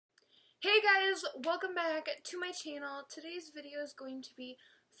Hey guys, welcome back to my channel. Today's video is going to be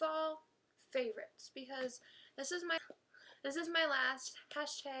fall favorites because this is my last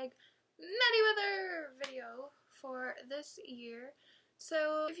hashtag Weather video for this year.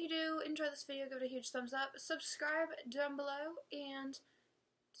 So if you do enjoy this video, give it a huge thumbs up, subscribe down below, and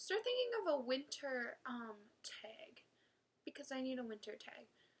start thinking of a winter tag because I need a winter tag.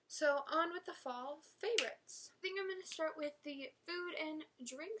 So on with the fall favorites. I think I'm going to start with the food and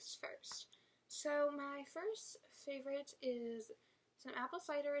drinks first. So my first favorite is some apple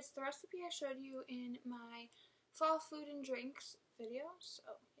cider. It's the recipe I showed you in my fall food and drinks video.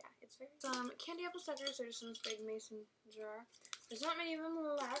 So yeah, it's very some candy apple ciders. They're just in this big mason jar. There's not many of them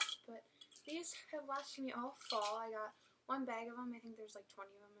left, but these have lasted me all fall. I got one bag of them. I think there's like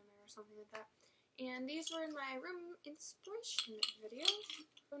 20 of them in there or something like that. And these were in my room inspiration video.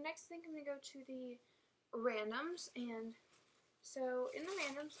 So next thing I'm going to go to the randoms. And so in the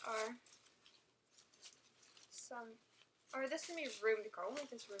randoms are this is going to be room decor. I won't make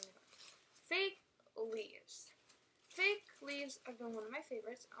this room decor. Fake leaves. Fake leaves have been one of my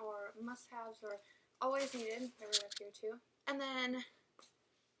favorites, or must-haves, or always needed. They're right up here too. And then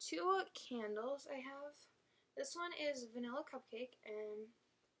two candles I have. This one is vanilla cupcake, and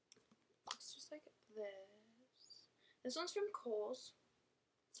it's just like this. This one's from Kohl's.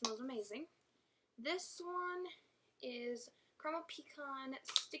 It smells amazing. This one is caramel pecan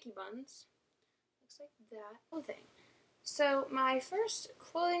sticky buns. Looks like that. Clothing. So my first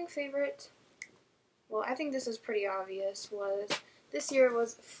clothing favorite, well, I think this is pretty obvious, this year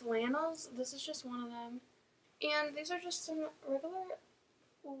was flannels. This is just one of them. And these are just some regular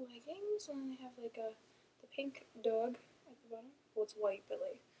leggings, and then they have like the pink dog at the bottom. Well, it's white, but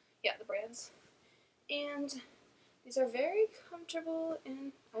like, yeah, the brands. And these are very comfortable,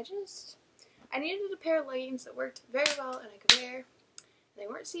 and I needed a pair of leggings that worked very well and I could wear. They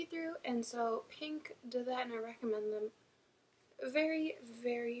weren't see-through, and so pink did that, and I recommend them very,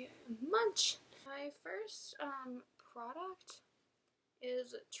 very much. My first product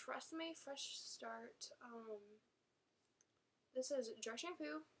is TRESemmé Fresh Start. This is dry shampoo.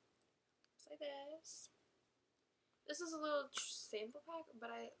 Looks like this. This is a little sample pack, but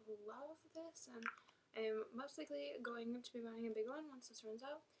I love this, and I am most likely going to be buying a big one once this runs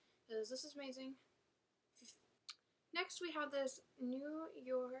out, because this is amazing. Next we have this New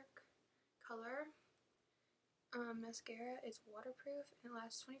York Color mascara. It's waterproof and it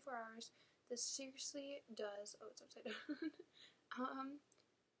lasts 24 hours. This seriously does, oh, it's upside down.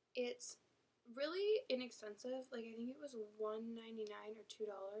 It's really inexpensive. Like, I think it was $1.99 or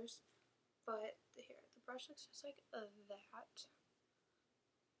 $2, but here, the brush looks just like that.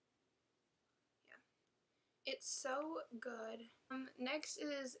 It's so good. Next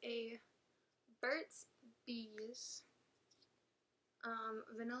is a Burt's Bees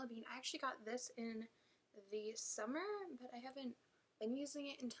Vanilla Bean. I actually got this in the summer, but I haven't been using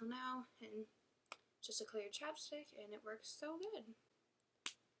it until now, and just a clear chapstick, and it works so good.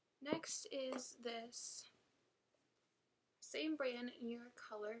 Next is this same brand, New York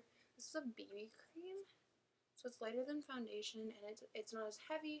Color. This is a BB cream. So it's lighter than foundation, and it's not as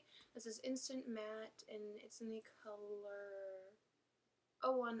heavy. This is Instant Matte, and it's in the color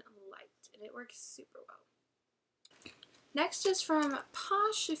 01 Light, and it works super well. Next is from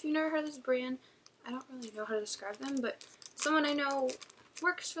Posh. If you've never heard of this brand, I don't really know how to describe them, but someone I know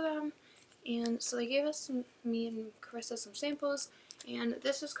works for them, and so they gave us, me and Carissa, some samples, and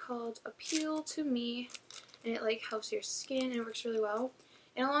this is called Appeal to Me, and it like helps your skin, and it works really well.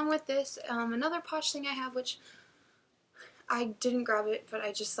 And along with this, another Posh thing I have, which I didn't grab it, but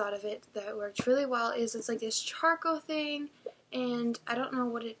I just thought of it, that worked really well, is it's like this charcoal thing, and I don't know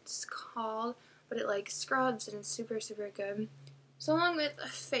what it's called, but it like scrubs, and it's super, super good. So along with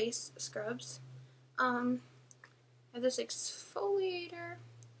face scrubs, I have this exfoliator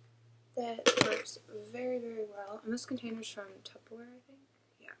that works very, very well, and this container's from Tupperware, I think,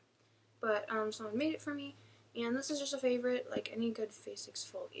 yeah. But someone made it for me. And this is just a favorite, like any good face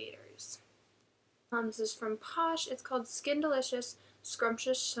exfoliators. This is from Posh. It's called Skin Delicious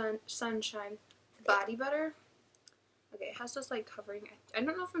Scrumptious Sunshine Body Butter. Okay, it has this like covering. I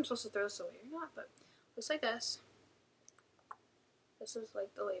don't know if I'm supposed to throw this away or not, but it looks like this. This is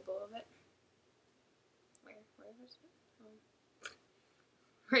like the label of it. Where is it?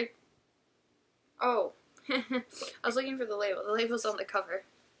 Right. Oh. I was looking for the label. The label's on the cover.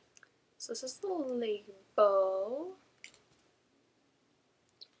 So this is the label,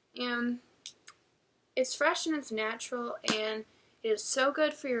 and it's fresh and it's natural, and it is so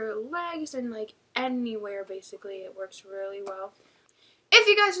good for your legs and like anywhere basically. It works really well. If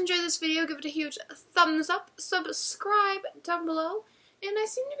you guys enjoyed this video, give it a huge thumbs up, subscribe down below, And I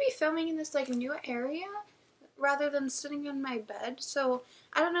seem to be filming in this like new area rather than sitting on my bed. So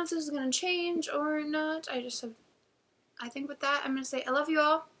I don't know if this is going to change or not. I think with that, I'm going to say I love you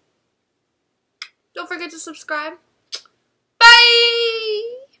all. Don't forget to subscribe. Bye!